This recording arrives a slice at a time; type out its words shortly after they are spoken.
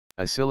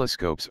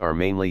Oscilloscopes are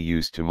mainly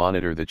used to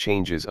monitor the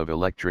changes of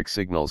electric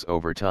signals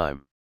over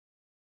time.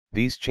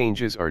 These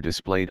changes are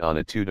displayed on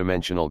a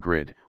two-dimensional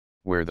grid,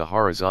 where the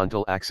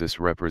horizontal axis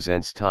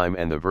represents time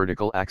and the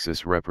vertical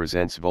axis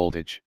represents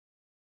voltage.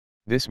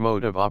 This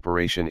mode of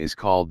operation is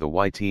called the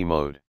YT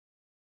mode.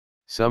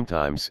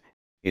 Sometimes,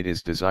 it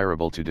is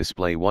desirable to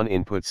display one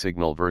input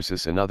signal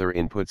versus another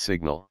input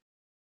signal.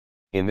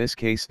 In this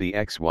case, the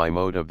XY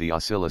mode of the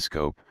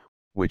oscilloscope,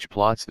 which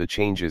plots the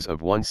changes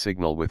of one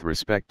signal with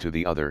respect to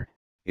the other,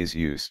 is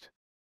used.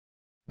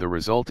 The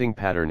resulting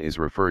pattern is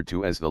referred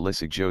to as the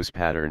Lissajous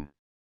pattern.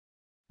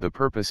 The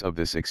purpose of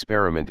this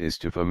experiment is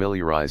to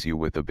familiarize you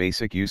with the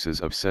basic uses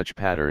of such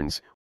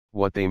patterns,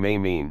 what they may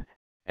mean,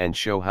 and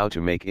show how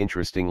to make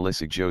interesting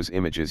Lissajous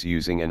images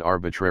using an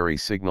arbitrary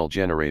signal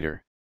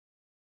generator.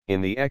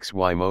 In the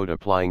XY mode,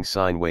 applying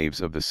sine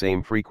waves of the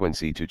same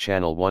frequency to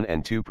channel 1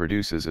 and 2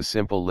 produces a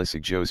simple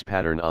Lissajous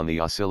pattern on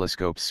the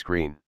oscilloscope's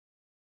screen.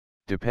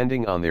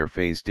 Depending on their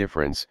phase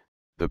difference,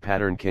 the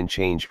pattern can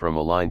change from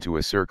a line to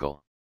a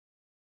circle.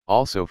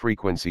 Also,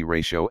 frequency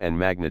ratio and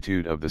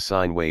magnitude of the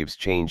sine waves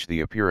change the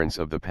appearance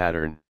of the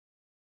pattern.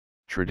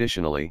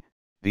 Traditionally,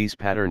 these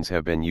patterns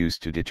have been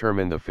used to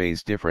determine the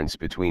phase difference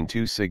between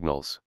two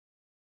signals.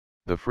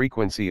 The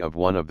frequency of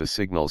one of the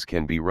signals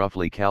can be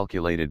roughly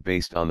calculated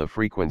based on the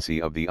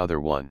frequency of the other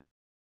one.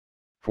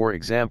 For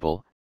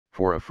example,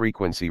 for a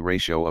frequency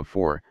ratio of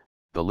 4,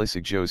 the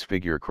Lissajous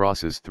figure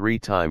crosses 3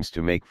 times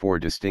to make 4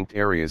 distinct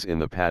areas in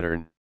the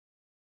pattern.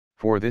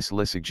 For this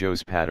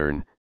Lissajous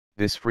pattern,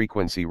 this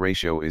frequency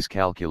ratio is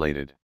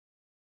calculated.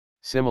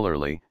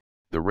 Similarly,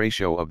 the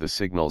ratio of the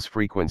signal's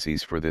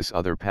frequencies for this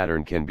other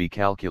pattern can be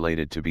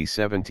calculated to be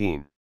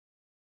 17.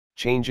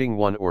 Changing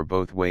one or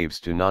both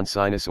waves to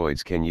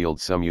non-sinusoids can yield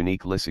some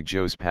unique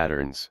Lissajous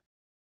patterns.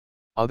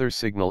 Other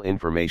signal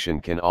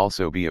information can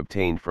also be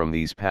obtained from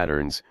these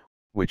patterns,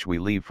 which we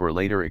leave for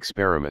later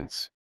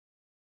experiments.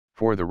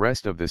 For the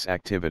rest of this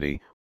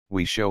activity,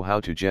 we show how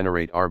to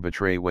generate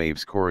arbitrary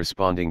waves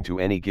corresponding to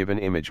any given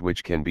image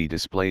which can be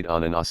displayed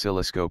on an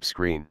oscilloscope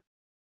screen.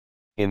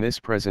 In this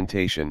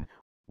presentation,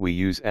 we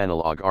use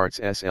Analog Arts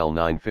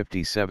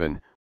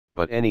SL957,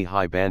 but any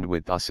high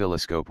bandwidth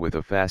oscilloscope with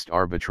a fast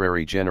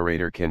arbitrary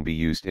generator can be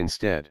used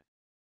instead.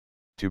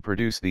 To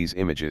produce these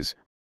images,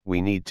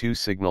 we need two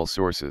signal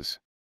sources.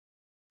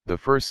 The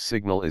first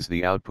signal is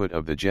the output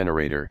of the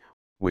generator,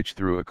 which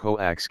through a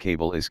coax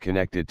cable is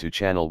connected to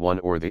channel 1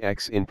 or the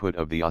X input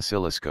of the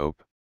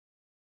oscilloscope.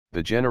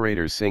 The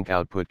generator's sync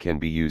output can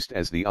be used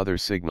as the other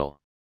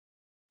signal.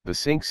 The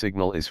sync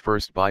signal is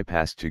first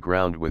bypassed to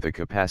ground with a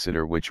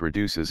capacitor which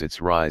reduces its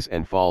rise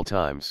and fall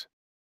times.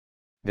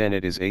 Then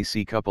it is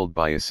AC coupled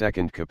by a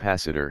second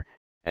capacitor,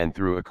 and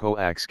through a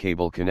coax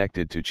cable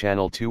connected to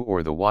channel 2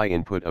 or the Y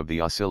input of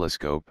the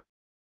oscilloscope.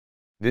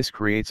 This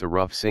creates a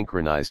rough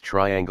synchronized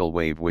triangle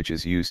wave which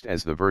is used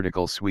as the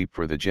vertical sweep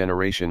for the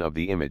generation of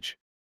the image.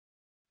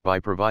 By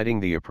providing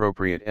the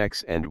appropriate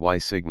X and Y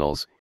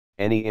signals,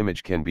 any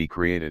image can be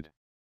created.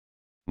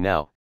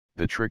 Now,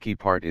 the tricky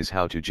part is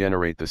how to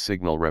generate the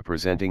signal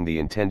representing the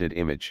intended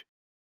image.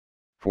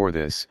 For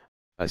this,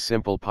 a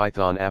simple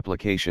Python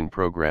application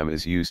program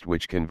is used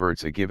which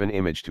converts a given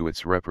image to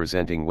its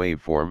representing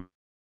waveform.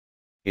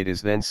 It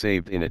is then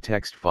saved in a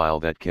text file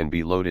that can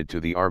be loaded to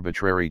the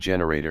arbitrary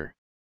generator.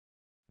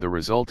 The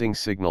resulting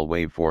signal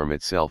waveform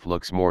itself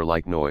looks more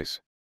like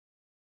noise.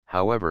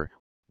 However,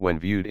 when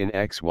viewed in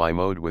XY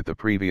mode with the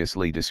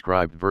previously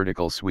described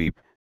vertical sweep,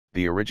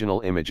 the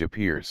original image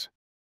appears.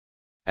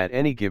 At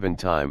any given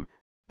time,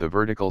 the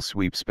vertical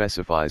sweep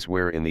specifies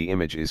where in the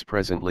image is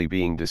presently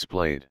being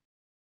displayed.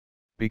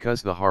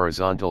 Because the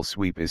horizontal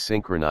sweep is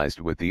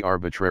synchronized with the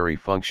arbitrary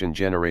function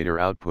generator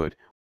output,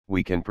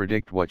 we can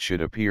predict what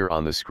should appear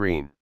on the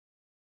screen.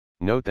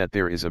 Note that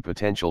there is a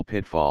potential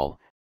pitfall.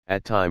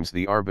 At times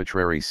the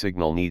arbitrary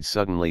signal needs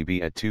suddenly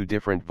be at two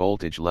different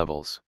voltage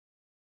levels.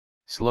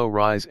 Slow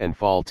rise and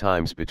fall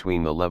times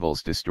between the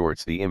levels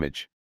distorts the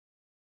image.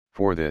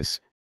 For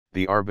this,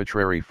 the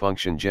arbitrary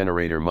function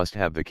generator must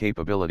have the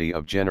capability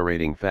of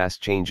generating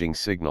fast-changing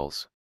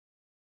signals.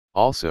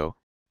 Also,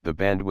 the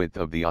bandwidth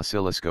of the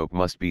oscilloscope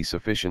must be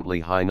sufficiently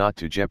high not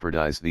to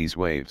jeopardize these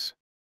waves.